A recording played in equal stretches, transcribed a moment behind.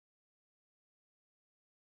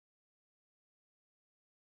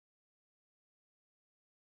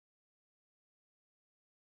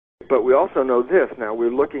But we also know this. Now,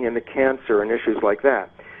 we're looking into cancer and issues like that.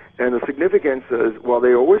 And the significance is, while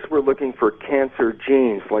they always were looking for cancer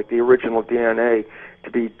genes, like the original DNA,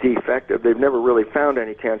 to be defective, they've never really found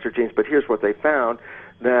any cancer genes. But here's what they found,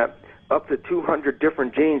 that up to 200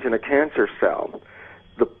 different genes in a cancer cell,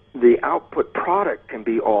 the output product can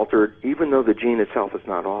be altered even though the gene itself is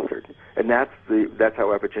not altered. And that's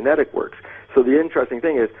how epigenetic works. So the interesting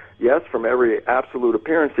thing is, yes, from every absolute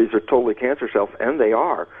appearance, these are totally cancer cells, and they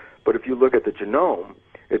are. But if you look at the genome,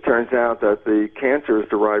 it turns out that the cancer is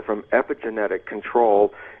derived from epigenetic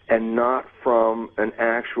control and not from an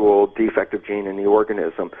actual defective gene in the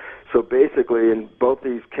organism. So basically, in both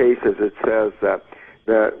these cases, it says that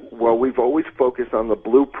while we've always focused on the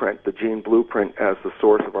blueprint, the gene blueprint, as the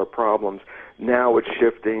source of our problems, now it's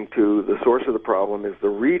shifting to the source of the problem is the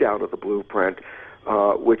readout of the blueprint,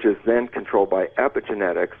 which is then controlled by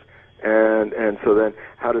epigenetics. And so then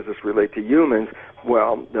how does this relate to humans?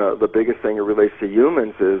 Well, the biggest thing it relates to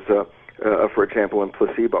humans is, for example, in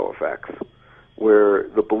placebo effects, where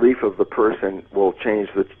the belief of the person will change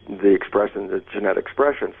the expression, the genetic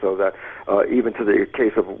expression, so that even to the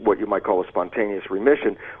case of what you might call a spontaneous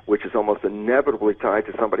remission, which is almost inevitably tied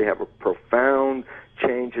to somebody have a profound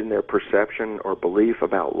change in their perception or belief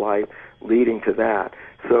about life, leading to that.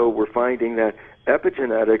 So we're finding that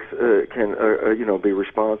epigenetics can be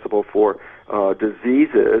responsible for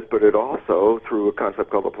diseases, but it also, through a concept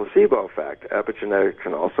called the placebo effect, epigenetics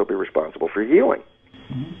can also be responsible for healing.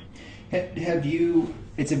 Mm-hmm. Have you?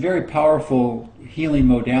 It's a very powerful healing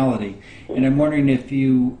modality, and I'm wondering if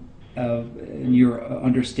you, in your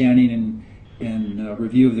understanding and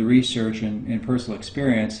review of the research and personal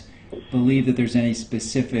experience, believe that there's any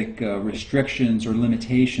specific restrictions or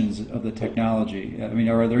limitations of the technology. I mean,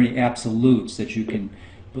 are there any absolutes that you can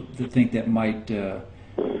think that might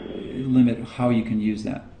limit how you can use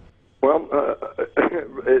that? Well,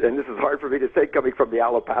 and this is hard for me to say coming from the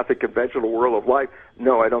allopathic conventional world of life.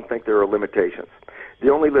 No, I don't think there are limitations. The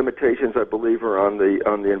only limitations, I believe, are on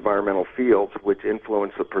the environmental fields, which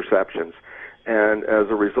influence the perceptions. And as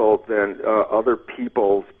a result, then other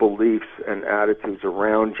people's beliefs and attitudes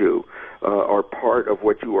around you are part of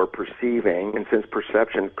what you are perceiving. And since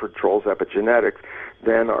perception controls epigenetics,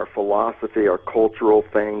 then our philosophy, our cultural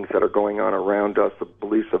things that are going on around us, the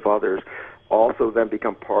beliefs of others, also then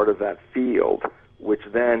become part of that field, which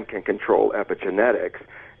then can control epigenetics.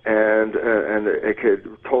 And it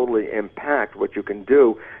could totally impact what you can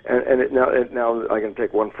do. And now I can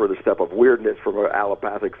take one further step of weirdness from an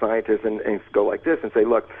allopathic scientist and go like this and say,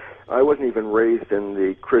 look, I wasn't even raised in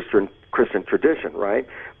the Christian tradition, right?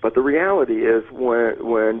 But the reality is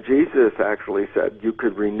when Jesus actually said you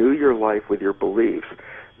could renew your life with your beliefs,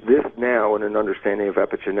 this now in an understanding of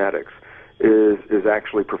epigenetics is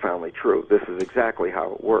actually profoundly true. This is exactly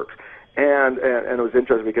how it works. And it was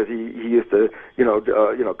interesting because he used to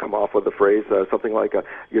come off with the phrase something like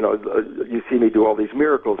you see me do all these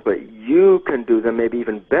miracles, but you can do them maybe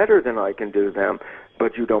even better than I can do them,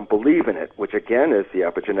 but you don't believe in it, which again is the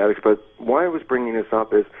epigenetics. But why I was bringing this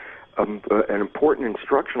up is an important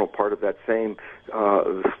instructional part of that same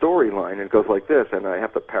storyline. It goes like this, and I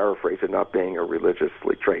have to paraphrase it, not being a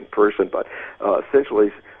religiously trained person, but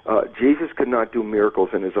essentially Jesus could not do miracles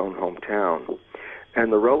in his own hometown.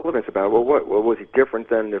 And the relevance about it, well, what was he different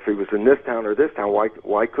than if he was in this town or this town?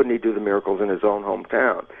 Why couldn't he do the miracles in his own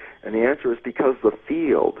hometown? And the answer is because the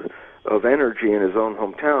field of energy in his own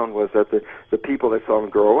hometown was that the people that saw him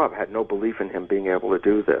grow up had no belief in him being able to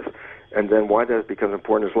do this. And then why that becomes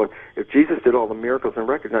important is, look, if Jesus did all the miracles and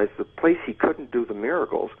recognized the place he couldn't do the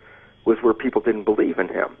miracles was where people didn't believe in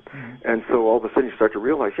him. Mm-hmm. And so all of a sudden you start to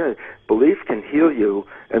realize, yeah, belief can heal you,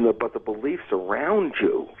 but the beliefs around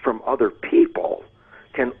you from other people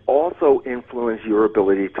can also influence your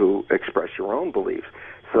ability to express your own beliefs.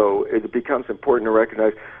 So it becomes important to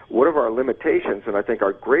recognize what are our limitations, and I think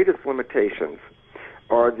our greatest limitations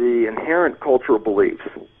are the inherent cultural beliefs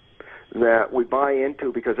that we buy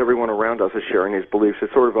into because everyone around us is sharing these beliefs.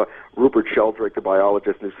 It's sort of a Rupert Sheldrake, the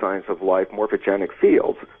biologist, New Science of Life, morphogenic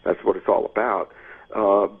fields. That's what it's all about.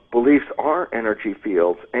 Beliefs are energy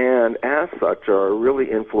fields, and as such are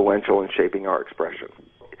really influential in shaping our expression.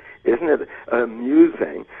 Isn't it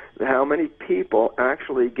amusing how many people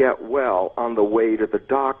actually get well on the way to the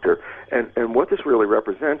doctor? And what this really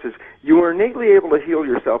represents is you are innately able to heal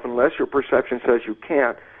yourself unless your perception says you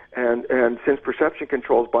can't. And since perception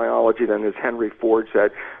controls biology, then as Henry Ford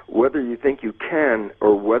said, whether you think you can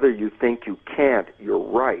or whether you think you can't, you're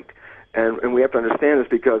right. And we have to understand this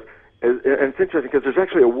because, and it's interesting because there's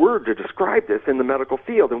actually a word to describe this in the medical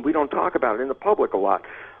field, and we don't talk about it in the public a lot.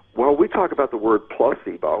 Well, we talk about the word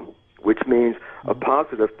placebo, which means a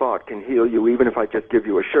positive thought can heal you even if I just give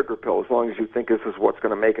you a sugar pill. As long as you think this is what's going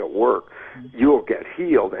to make it work, you'll get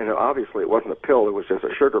healed. And obviously it wasn't a pill, it was just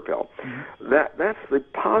a sugar pill. That's the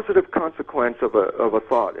positive consequence of a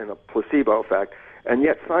thought in a placebo effect. And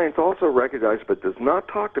yet science also recognizes but does not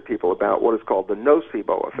talk to people about what is called the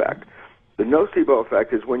nocebo effect. The nocebo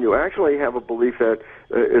effect is when you actually have a belief that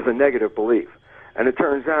is a negative belief. And it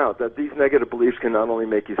turns out that these negative beliefs can not only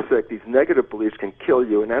make you sick, these negative beliefs can kill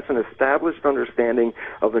you, and that's an established understanding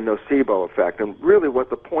of the nocebo effect. And really what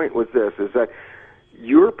the point was this, is that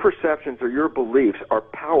your perceptions or your beliefs are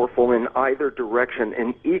powerful in either direction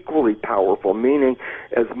and equally powerful, meaning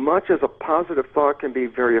as much as a positive thought can be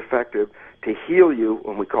very effective to heal you,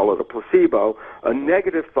 when we call it a placebo, a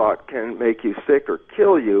negative thought can make you sick or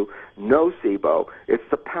kill you, nocebo. It's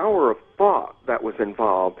the power of thought that was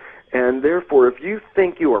involved. And therefore, if you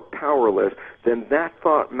think you are powerless, then that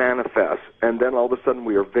thought manifests, and then all of a sudden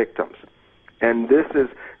we are victims. And this is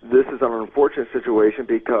an unfortunate situation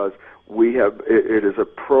because it is a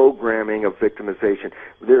programming of victimization.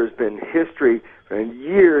 There's been history and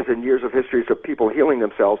years of histories of people healing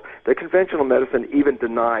themselves that conventional medicine even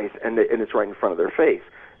denies, and it's right in front of their face.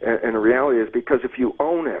 And the reality is, because if you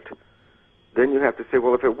own it, then you have to say,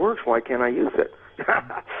 well, if it works, why can't I use it?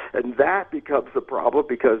 And that becomes the problem,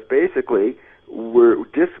 because basically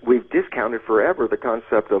we've discounted forever the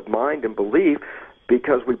concept of mind and belief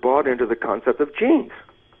because we bought into the concept of genes.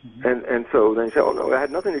 And so then you say, oh, no, it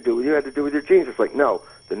had nothing to do with you, it had to do with your genes. It's like, no,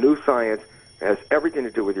 the new science has everything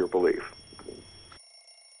to do with your belief.